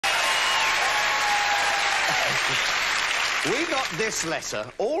We got this letter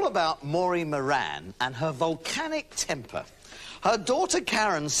all about Maureen Moran and her volcanic temper. Her daughter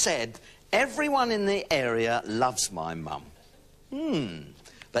Karen said, everyone in the area loves my mum.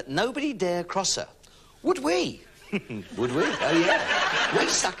 But nobody dare cross her. Would we? Would we? Oh, yeah. We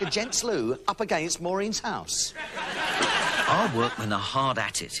stuck a gents' loo up against Maureen's house. Our workmen are hard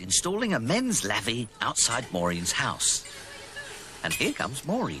at it, installing a men's lavvy outside Maureen's house. And here comes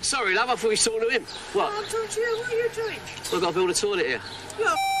Maureen. Sorry, love, I thought you was talking to him. What? I'm talking to you. What are you doing? We've got to build a toilet here.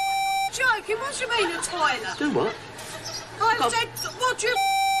 You're joking. What do you mean, a toilet? Do what? I said, what do you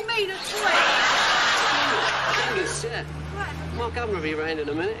mean, a toilet? Yes, yeah. Right. My governor will be round in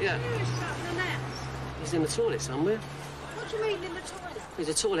a minute, yeah. Who is happening now? He's in the toilet somewhere. What do you mean, in the toilet? There's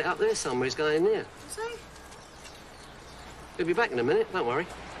a toilet up there somewhere. He's going in there. Is he? He'll be back in a minute, don't worry.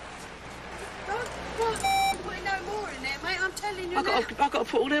 Don't put no more in there, mate. I'm telling you I've got to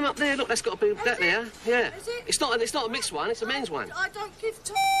put all them up there. Look, that's got to be that there. Yeah. Is it? It's not a mixed one, it's a men's one. I don't give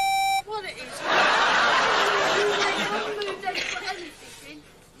what it is. I'll move them for anything in.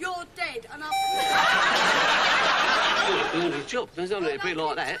 You're dead, and I'm... You're doing your job. There's not going to be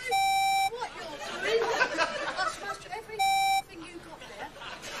like that. What you're doing. I smashed everything you got there.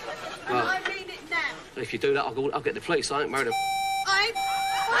 And Well, I mean it now. If you do that, I'll get the police. I ain't married a...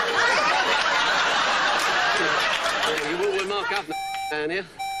 Yeah, you won't with my governor down here.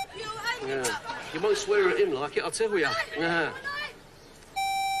 Yeah. You won't swear at him like it, I'll tell you. Yeah.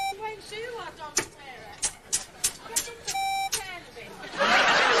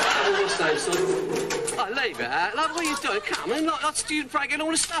 What's that, son? Oh, leave it out. Like, what are you doing? Come on, like you breaking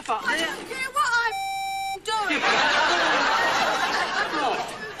all the stuff up there. I don't care what I'm doing.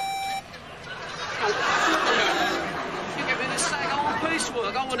 You give me this sack on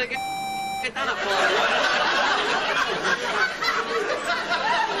piecework. I want to get done up by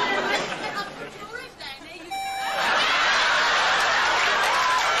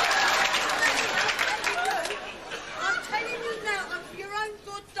I'm telling you now, for your own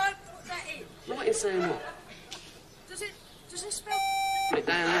good, don't put that in. Right in saying what? Does it spell... Put it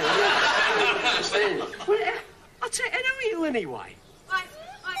down there. Well, I'll tell you, who are you anyway? I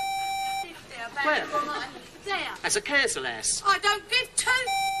live there, about Where? there. That's a council house. I don't give two...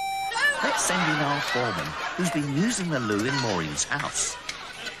 Let's send in our foreman, who's been using the loo in Maureen's house.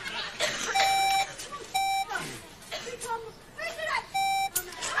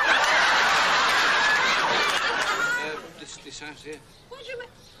 This house here. What do you mean?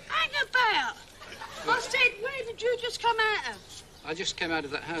 Hang about. I said, where did you just come out of? I just came out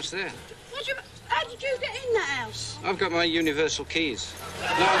of that house there. What do you mean? How did you get in that house? I've got my universal keys. No,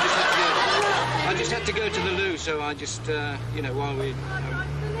 I just had to go to the loo, so I just, you know, while we... I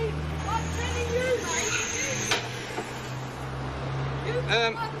don't believe it. I'm telling you, mate. You put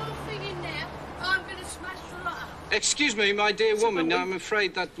one more thing in there, I'm going to smash the lot up. Excuse me, my dear woman, now I'm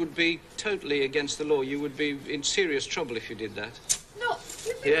afraid that would be totally against the law. You would be in serious trouble if you did that. Look,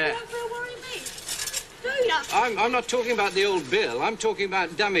 you think Yeah. you're going to worry me? Do you? I'm not talking about the old bill. I'm talking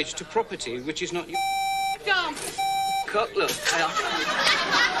about damage to property, which is not your... Go on. Cock, look. Hey,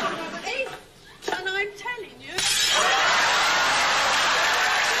 And I'm telling you...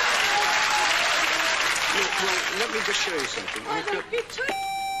 Well, let me just show you something. I don't give two...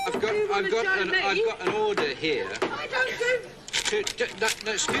 I've got an order here. I don't do...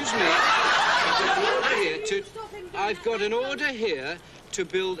 No, excuse me. I've got an order here to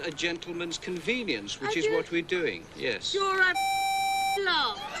build a gentleman's convenience, which is what we're doing. Yes. You're a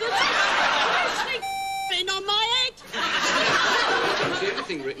laugh. Been on my head. I don't see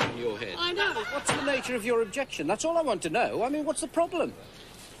anything written on your head. I know. What's the nature of your objection? That's all I want to know. I mean, what's the problem?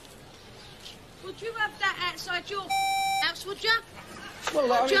 Would you have that outside your house, would you?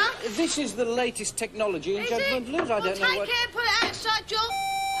 Well, I mean, this is the latest technology in gentlemen's loos. I don't know what... Take care, put it outside your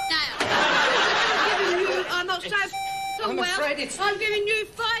now. I'm not so I'm afraid it's... I'm giving you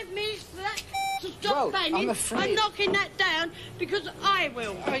 5 minutes for that to stop Well, banging. I'm afraid... I'm knocking that down because I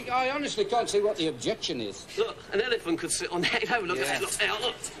will. I honestly can't see what the objection is. look, an elephant could sit on that. Have a look at that. Look, there,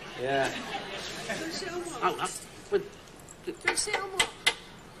 look. Yeah. Can you sit on what? Hold up. Well, Can you sit on what?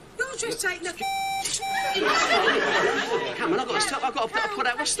 You're just taking a... come on, I've got to put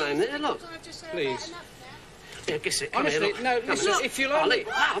that what's name there, look. Please. Yeah, guess it. Come Honestly, here, look. no, Come listen, on. if you'll Oh, only...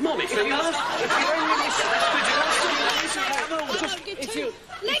 look. I'm on it, if you If you...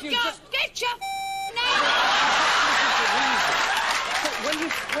 Let go! Get your...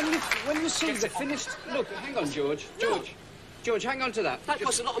 When you see the finished... Look, hang on, George. George, hang on to that. That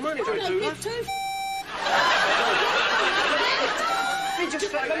costs a lot of money for it, too, Give two... Let me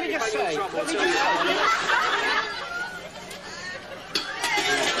just say...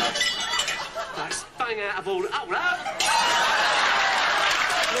 That's bang out of all... Hold up!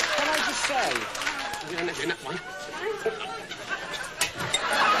 say? Yeah, never in that one.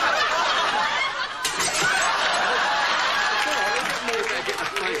 Get the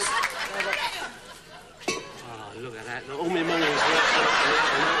face. Oh, look at that. All my money is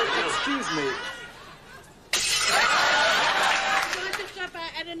worth. Excuse me. I just about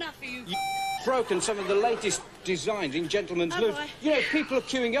had enough of you. Broken some of the latest designs in gentlemen's Have loo. I? You know, people are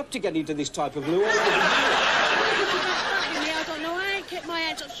queuing up to get into this type of loo. I don't know. I ain't kept my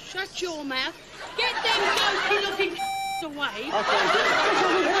hands up. Shut your mouth. Get them dopey looking away. What's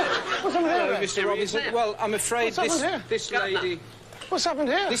happened Hello, here? Mr. Robinson. Well, I'm afraid What's happened here? this lady... What's happened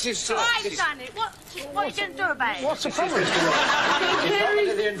here? This is... I've done it. What are you going to do about it? What's the problem?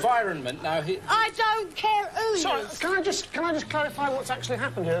 the environment now. I don't care who Sorry, you is. can I just clarify what's actually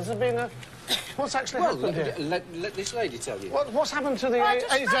happened here? Has there been a... What's actually Well, happened here? let this lady tell you. What's happened to the I just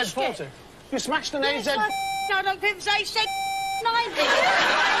smashed AZ-40? it. You smashed an Yes, AZ... I don't give a say 90.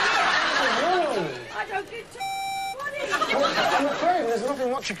 I don't give a what is it? I'm afraid there's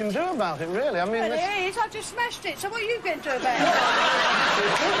nothing much you can do about it, really. I mean... Well, it's- it is. I just smashed it. So what are you going to do about it?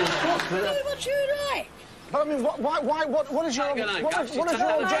 Do what you like. But I mean, what is your... Hang on, What is your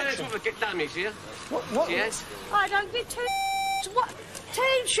objection? Get damaged here. What, Yes. I don't give two. What? Tell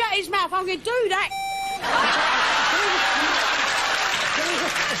him shut his mouth. I'm going to do that. Can you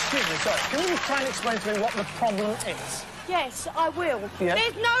just... Excuse me, sorry. Can you just try and explain to me what the problem is? Yes, I will. Yes.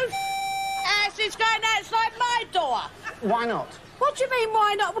 There's no asses going outside my door. Why not? What do you mean,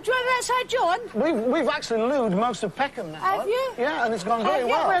 why not? Would you ever outside John? We've actually looed most of Peckham now. Have you? Yeah, and it's gone very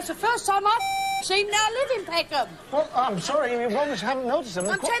well. Well, it's the first time I've seen now live in Peckham. Well, I'm sorry, you obviously haven't noticed them.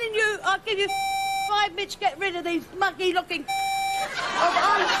 I'm telling you, I'll give you 5 minutes to get rid of these muggy-looking...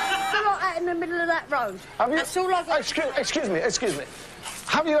 I'm still out in the middle of that road. Have you... That's all I've got. Excuse me.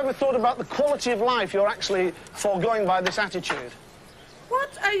 Have you ever thought about the quality of life you're actually foregoing by this attitude? What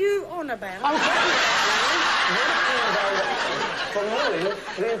are you on about? I'm for mowing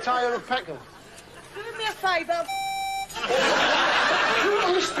the entire of Peckham. Do me a favour. You don't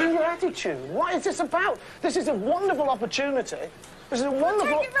understand your attitude. What is this about? This is a wonderful opportunity. This is a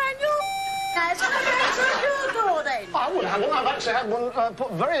wonderful... Take it round your house. I'm going through your door then. I wouldn't have one. I've actually had one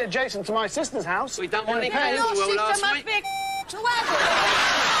put very adjacent to my sister's house. We don't want In any Peckham. pain. Your Well, sister last must week- be a to have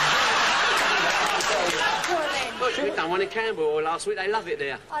Look, we done one in Campbell last week. They love it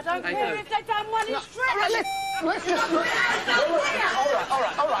there. I don't They care do. if they've done one in Stretton. Let's just... All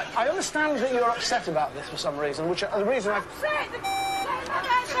right. I understand that you're upset about this for some reason, which the reason I...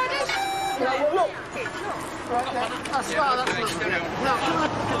 No, well, look. Right, that's not... No,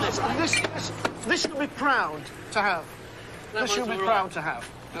 this you'll be proud to have. This you'll be proud to have.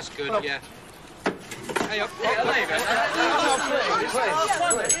 That's good, Look. yeah. Hey, there you go. No,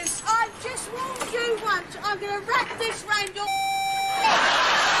 please. I just warned you once. I'm going to wrap this round your...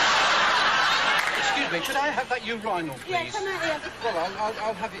 Excuse me, could I have that urinal, please? Yeah, come out here. Well,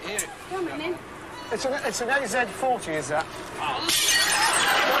 I'll have it here. Come on in. It's an AZ-40, is that?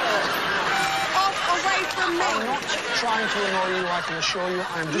 Off away from me. I'm not trying to annoy you, I can assure you.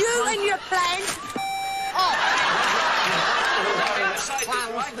 I'm just You and your plans. Off.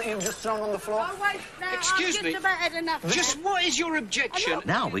 plans that you've just thrown on the floor. Oh, wait. Now, Excuse I've me. just about had enough. Just what is your objection?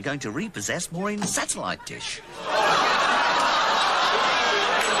 Now we're going to repossess Maureen's satellite dish.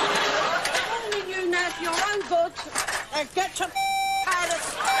 Warning you now for your own good. And get to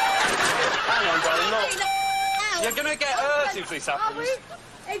Paris. Hang on, darling, look. Out. You're going to get hurt if this happens.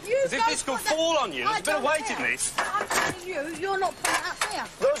 If you As if don't this could put that- fall on you. There's I a bit of don't weight in care. this. I'm telling you, you're not putting it up there.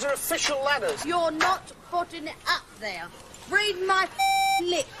 Those are official ladders. You're not putting it up there. Read my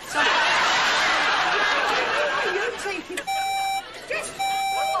lips. You think it... Just...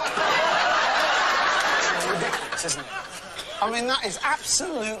 Ridiculous, isn't it? I mean, that is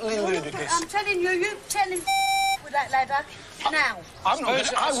absolutely ludicrous. I'm telling you, you tell him with that ladder now. I'm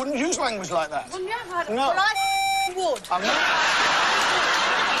not. I wouldn't use language like that. Well, yeah, No. Well, I would. I'm not.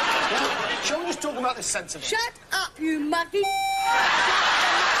 Shall we just talk about this sensibly? Shut up, you muggy...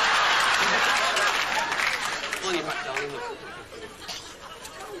 On your back, darling. Look.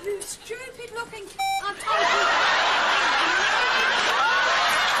 Oh, you stupid-looking... I told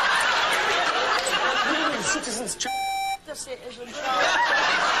The citizens' ch... you... The citizen.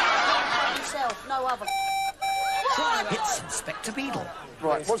 Himself, no other. It's Inspector Beadle.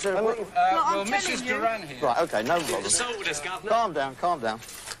 Right, what's it? I'm Well, telling Mrs. you. Duran here. Right, OK, no problem. Assaulted us, Governor. Calm down.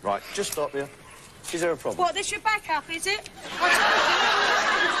 Right, just stop you. Is there a problem? What, this your backup, is it?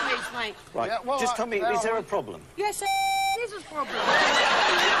 I told you, mate. Right, Yeah, well, just tell me, is there a problem? Yes, it is a problem.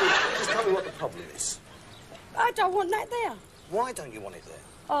 Just tell me what the problem is. I don't want that there. Why don't you want it there?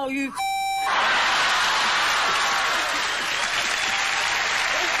 Oh, you